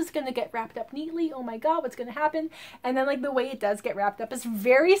 how is this going to get wrapped up neatly? Oh my God, what's going to happen? And then like the way it does get wrapped up is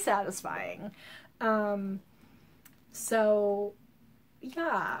very satisfying. So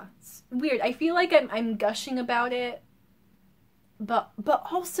yeah, it's weird. I feel like I'm gushing about it. But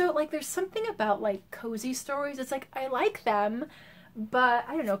also, like, there's something about, like, cozy stories. It's like, I like them, but,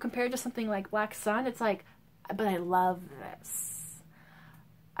 I don't know, compared to something like Black Sun, it's like, but I love this.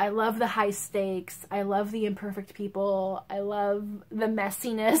 I love the high stakes. I love the imperfect people. I love the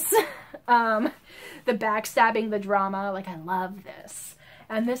messiness, the backstabbing, the drama. Like, I love this.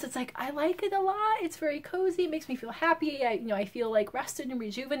 And this, it's like, I like it a lot. It's very cozy. It makes me feel happy. I feel like rested and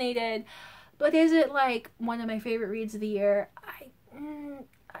rejuvenated. But is it like one of my favorite reads of the year?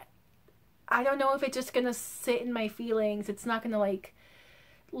 I don't know if it's just gonna sit in my feelings. It's not gonna like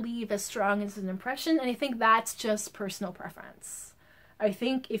leave as strong as an impression. And I think that's just personal preference. I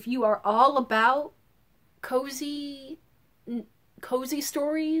think if you are all about cozy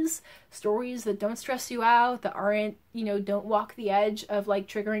stories that don't stress you out, that aren't, don't walk the edge of like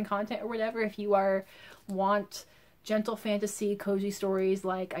triggering content or whatever, if you want gentle fantasy, cozy stories,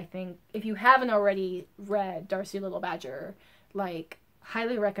 like, I think if you haven't already read Darcie Little Badger, like,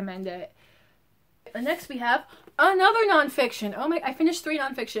 highly recommend it. And next we have another nonfiction. Oh my, I finished 3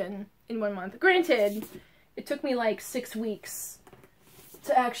 nonfiction in 1 month. Granted, it took me like 6 weeks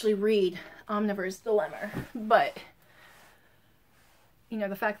to actually read Omnivore's Dilemma, but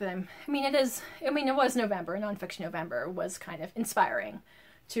the fact that it was November, nonfiction November was kind of inspiring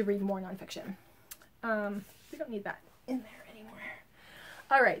to read more nonfiction. We don't need that in there anymore.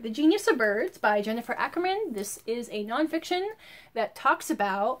 All right, The Genius of Birds by Jennifer Ackerman. This is a nonfiction that talks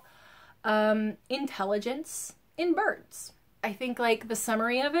about intelligence in birds. I think like the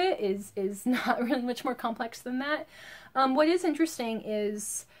summary of it is not really much more complex than that. What is interesting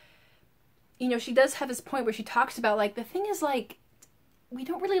is, she does have this point where she talks about like, the thing is like, we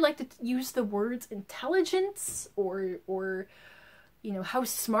don't really like to use the words intelligence or how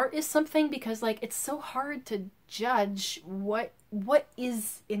smart is something, because like it's so hard to judge what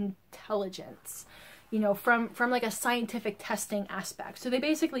is intelligence, from like a scientific testing aspect. So they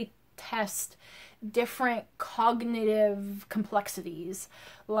basically test different cognitive complexities,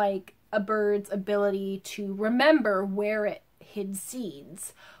 like a bird's ability to remember where it hid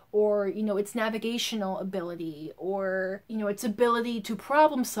seeds, or its navigational ability, or its ability to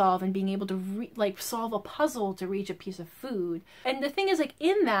problem solve and being able to solve a puzzle to reach a piece of food. And the thing is, like,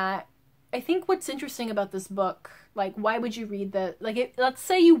 in that, I think what's interesting about this book, like, why would you read let's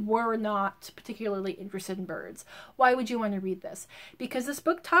say you were not particularly interested in birds. Why would you want to read this? Because this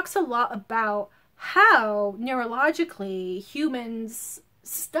book talks a lot about how neurologically humans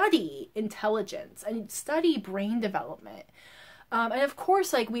study intelligence and study brain development. And of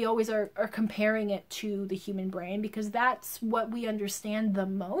course, like, we always are comparing it to the human brain, because that's what we understand the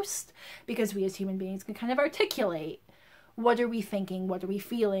most, because we as human beings can kind of articulate what are we thinking, what are we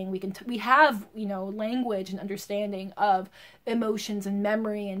feeling. We have, language and understanding of emotions and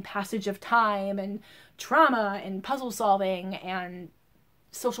memory and passage of time and trauma and puzzle solving and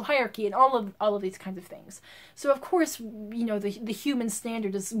social hierarchy and all of these kinds of things. So of course, the human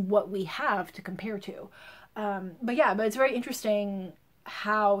standard is what we have to compare to. But it's very interesting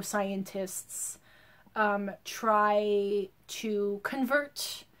how scientists try to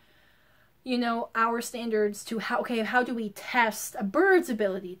convert, our standards to how do we test a bird's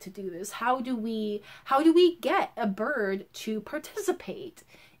ability to do this? How do we get a bird to participate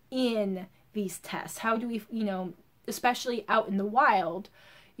in these tests? How do we, especially out in the wild,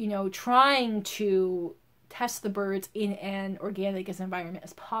 trying to test the birds in an organic environment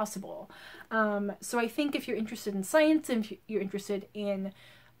as possible. So I think if you're interested in science, and if you're interested in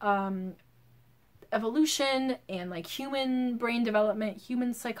evolution and like human brain development,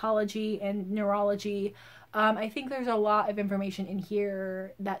 human psychology and neurology, I think there's a lot of information in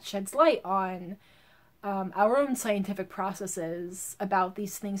here that sheds light on our own scientific processes about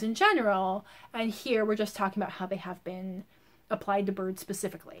these things in general. And here we're just talking about how they have been applied to birds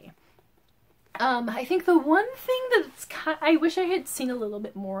specifically. I think the one thing that's I wish I had seen a little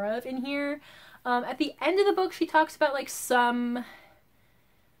bit more of in here, at the end of the book, she talks about like some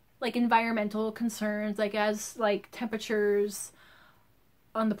like environmental concerns, like as like temperatures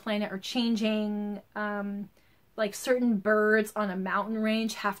on the planet are changing, like certain birds on a mountain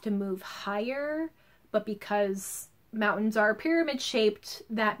range have to move higher, but because mountains are pyramid shaped,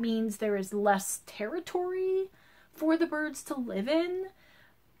 that means there is less territory for the birds to live in,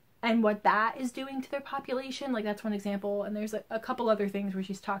 and what that is doing to their population. Like, that's one example. And there's a couple other things where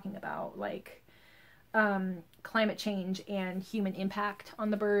she's talking about like climate change and human impact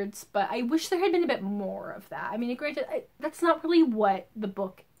on the birds, but I wish there had been a bit more of that. I mean, granted, that's not really what the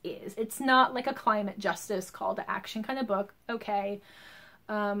book is. It's not like a climate justice call to action kind of book. Okay.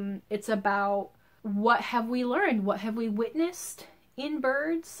 It's about what have we learned? What have we witnessed in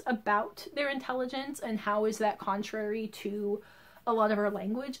birds about their intelligence, and how is that contrary to a lot of our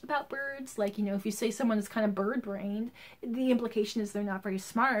language about birds? Like, if you say someone is kind of bird-brained, the implication is they're not very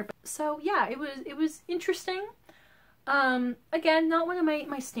smart. So yeah, it was interesting. Again, not one of my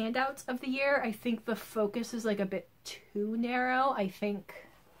standouts of the year. I think the focus is like a bit too narrow. I think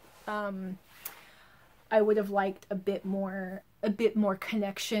I would have liked a bit more a bit more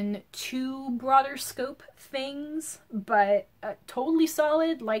connection to broader scope things, but totally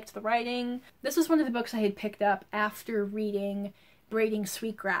solid, liked the writing. This was one of the books I had picked up after reading Braiding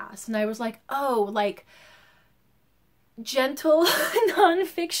Sweetgrass, and I was like, oh, like, gentle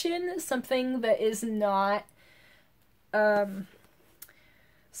nonfiction, something that is not,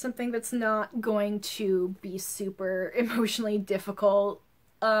 something that's not going to be super emotionally difficult,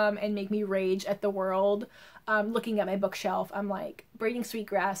 and make me rage at the world. Looking at my bookshelf, I'm like, Braiding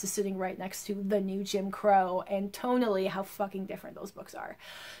Sweetgrass is sitting right next to The New Jim Crow, and tonally how fucking different those books are.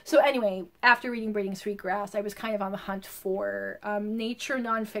 So anyway, after reading Braiding Sweetgrass, I was kind of on the hunt for nature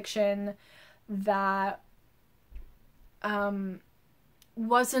nonfiction that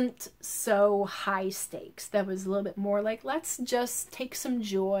wasn't so high stakes, that was a little bit more like, let's just take some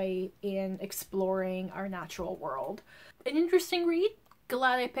joy in exploring our natural world. An interesting read.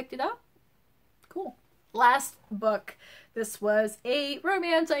 Glad I picked it up. Cool. Last book. This was a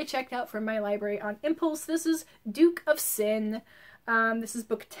romance I checked out from my library on impulse. This is Duke of Sin. This is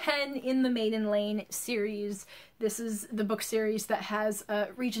book 10 in the Maiden Lane series. This is the book series that has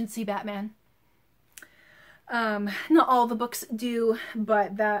Regency Batman. Not all the books do,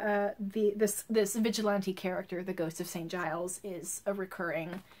 but this vigilante character, the Ghost of St. Giles, is a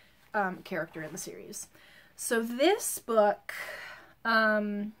recurring character in the series. So this book,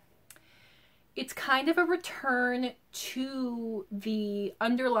 it's kind of a return to the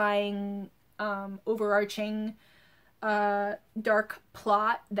underlying overarching dark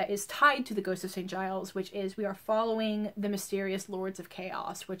plot that is tied to the Ghost of St. Giles, which is we are following the mysterious Lords of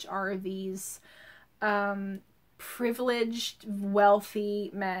Chaos, which are these privileged, wealthy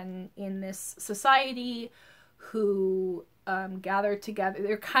men in this society who gather together.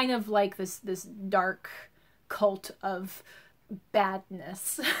 They're kind of like this dark cult of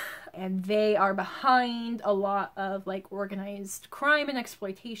badness, and they are behind a lot of like organized crime and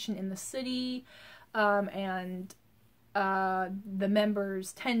exploitation in the city, and the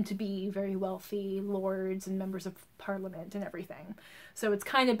members tend to be very wealthy lords and members of parliament and everything. So it's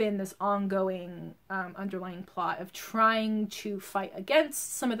kind of been this ongoing underlying plot of trying to fight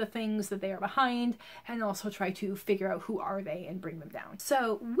against some of the things that they are behind, and also try to figure out who are they and bring them down.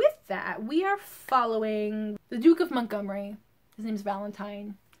 So with that, we are following the Duke of Montgomery. His name's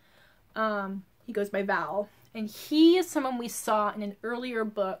Valentine. He goes by Val, and he is someone we saw in an earlier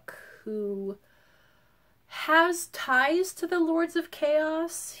book who has ties to the Lords of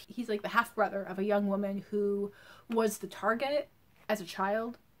Chaos. He's like the half-brother of a young woman who was the target as a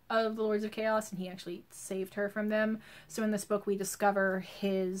child of the Lords of Chaos, and he actually saved her from them. So in this book we discover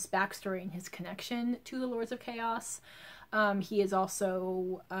his backstory and his connection to the Lords of Chaos. He is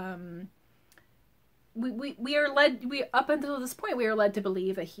also we are led, up until this point, we are led to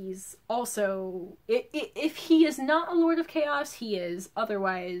believe that he's also, if he is not a Lord of Chaos, he is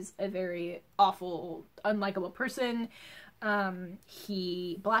otherwise a very awful, unlikable person.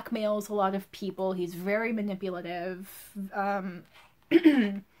 He blackmails a lot of people. He's very manipulative,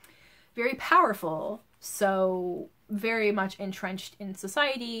 very powerful, so very much entrenched in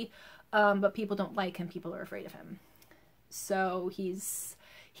society, but people don't like him. People are afraid of him. So he's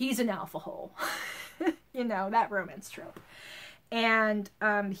an alpha hole. You know, that romance trope. And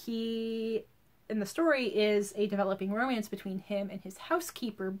he, in the story, is a developing romance between him and his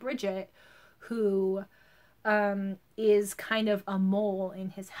housekeeper, Bridget, who is kind of a mole in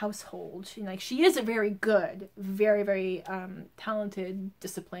his household. She is a very good, very, very talented,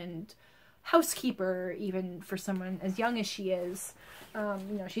 disciplined housekeeper, even for someone as young as she is.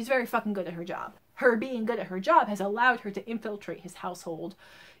 You know, she's very fucking good at her job. Her being good at her job has allowed her to infiltrate his household.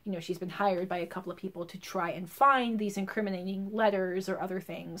 You know, she's been hired by a couple of people to try and find these incriminating letters or other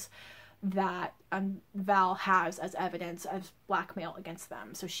things that Val has as evidence of blackmail against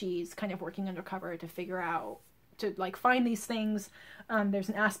them. So she's kind of working undercover to figure out, to like find these things. There's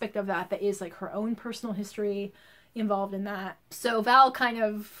an aspect of that is like her own personal history involved in that. So Val kind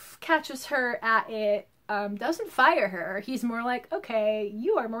of catches her at it, doesn't fire her. He's more like, okay,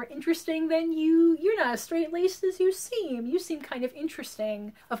 you are more interesting than you're not as straight-laced as you seem. You seem kind of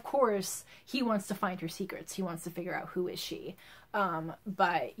interesting. Of course, he wants to find her secrets. He wants to figure out who is she.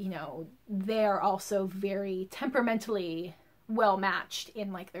 But, you know, they're also very temperamentally well-matched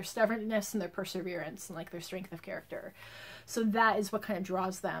in, like, their stubbornness and their perseverance and, like, their strength of character. So that is what kind of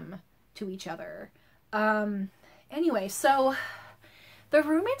draws them to each other. Anyway, so the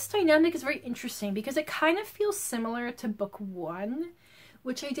romance dynamic is very interesting because it kind of feels similar to book 1,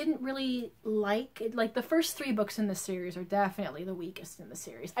 which I didn't really like. Like, the first 3 books in the series are definitely the weakest in the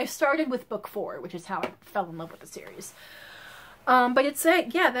series. I started with book 4, which is how I fell in love with the series. But it's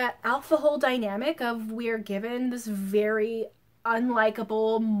that alpha hole dynamic of we're given this very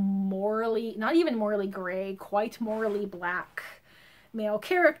unlikable, morally, not even morally gray, quite morally black male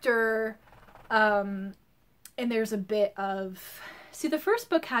character. And there's a bit of, see, the first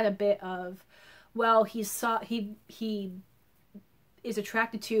book had a bit of, well, he is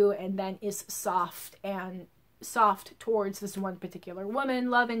attracted to and then is soft towards this one particular woman,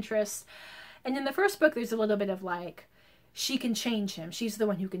 love interest. And in the first book, there's a little bit of like, she can change him. She's the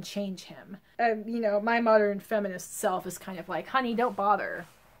one who can change him. You know, my modern feminist self is kind of like, honey, don't bother.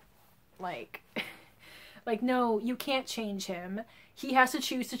 Like, no, you can't change him. He has to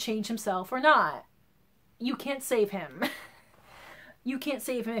choose to change himself or not. You can't save him. You can't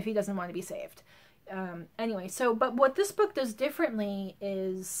save him if he doesn't want to be saved. Anyway, so, but what this book does differently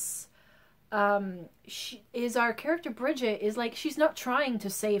is, our character Bridget is like, she's not trying to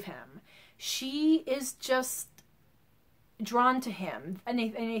save him. She is just drawn to him. And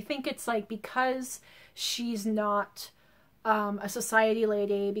I think it's like, because she's not a society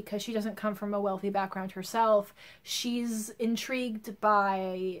lady, because she doesn't come from a wealthy background herself, she's intrigued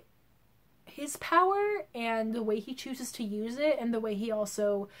by his power and the way he chooses to use it, and the way he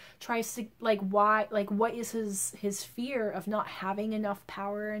also tries to, like, why, like, what is his fear of not having enough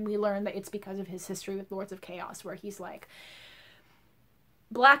power. And we learn that it's because of his history with Lords of Chaos, where he's like,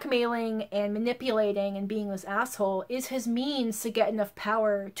 blackmailing and manipulating and being this asshole is his means to get enough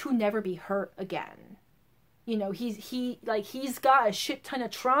power to never be hurt again. You know, he's got a shit ton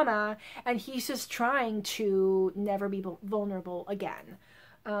of trauma, and he's just trying to never be vulnerable again.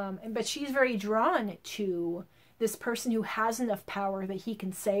 But she's very drawn to this person who has enough power that he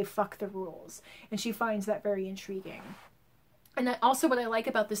can say, fuck the rules. And she finds that very intriguing. And also what I like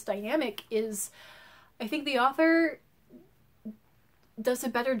about this dynamic is, I think the author does a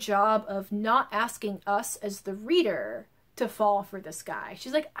better job of not asking us as the reader to fall for this guy.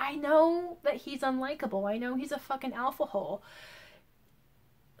 She's like, I know that he's unlikable. I know he's a fucking alpha hole.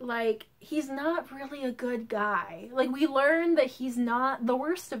 Like, he's not really a good guy. Like, we learn that he's not the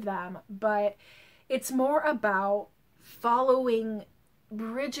worst of them, but it's more about following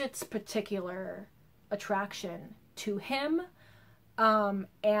Bridget's particular attraction to him,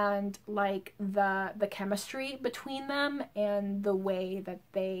 and like the chemistry between them, and the way that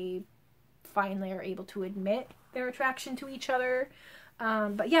they finally are able to admit their attraction to each other.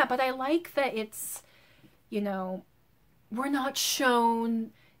 But yeah, but I like that it's, you know, we're not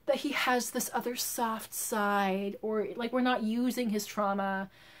shown that he has this other soft side, or like, we're not using his trauma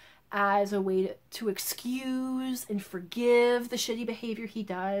as a way to excuse and forgive the shitty behavior he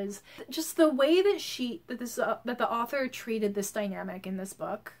does. Just the way that that the author treated this dynamic in this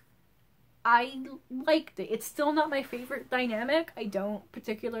book, I liked it. It's still not my favorite dynamic. I don't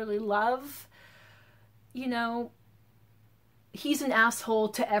particularly love, you know, he's an asshole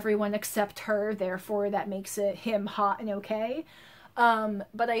to everyone except her, therefore that makes it him hot and okay.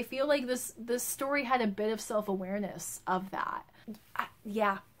 But I feel like this story had a bit of self-awareness of that.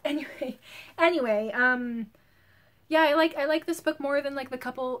 Yeah. Anyway, yeah, I like this book more than like the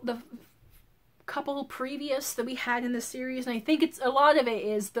couple previous that we had in the series, and I think it's, a lot of it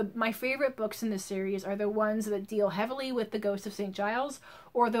is my favorite books in the series are the ones that deal heavily with the Ghost of St. Giles,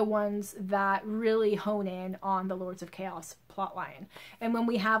 or the ones that really hone in on the Lords of Chaos plotline. And when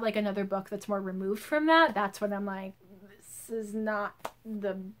we have like another book that's more removed from that, that's when I'm like, this is not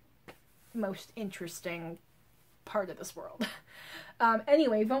the most interesting part of this world.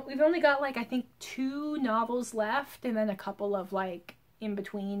 Anyway, we've only got like, I think 2 novels left, and then a couple of like in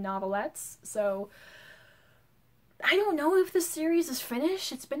between novelettes. So I don't know if this series is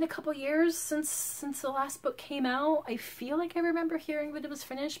finished. It's been a couple years since the last book came out. I feel like I remember hearing that it was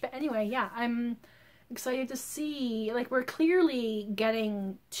finished, but anyway, yeah, I'm excited to see, like, we're clearly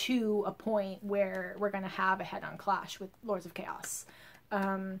getting to a point where we're gonna have a head-on clash with Lords of Chaos.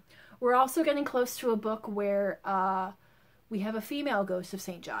 We're also getting close to a book where we have a female Ghost of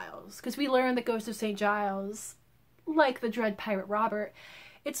St. Giles, because we learned that Ghost of St. Giles, like the Dread Pirate Robert,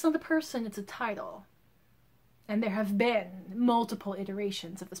 it's not a person, it's a title. And there have been multiple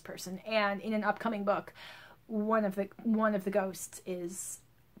iterations of this person, and in an upcoming book, one of the ghosts is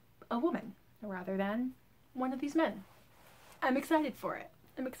a woman rather than one of these men. I'm excited for it.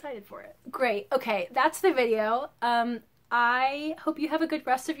 I'm excited for it. Great. Okay, that's the video. I hope you have a good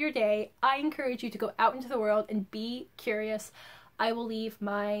rest of your day. I encourage you to go out into the world and be curious. I will leave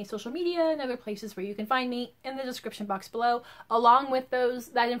my social media and other places where you can find me in the description box below, along with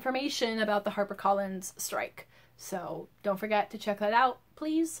that information about the HarperCollins strike. So don't forget to check that out,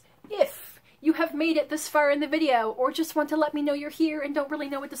 please. If you have made it this far in the video, or just want to let me know you're here and don't really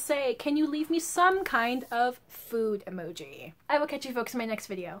know what to say, can you leave me some kind of food emoji? I will catch you folks in my next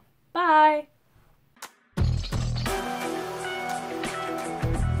video. Bye!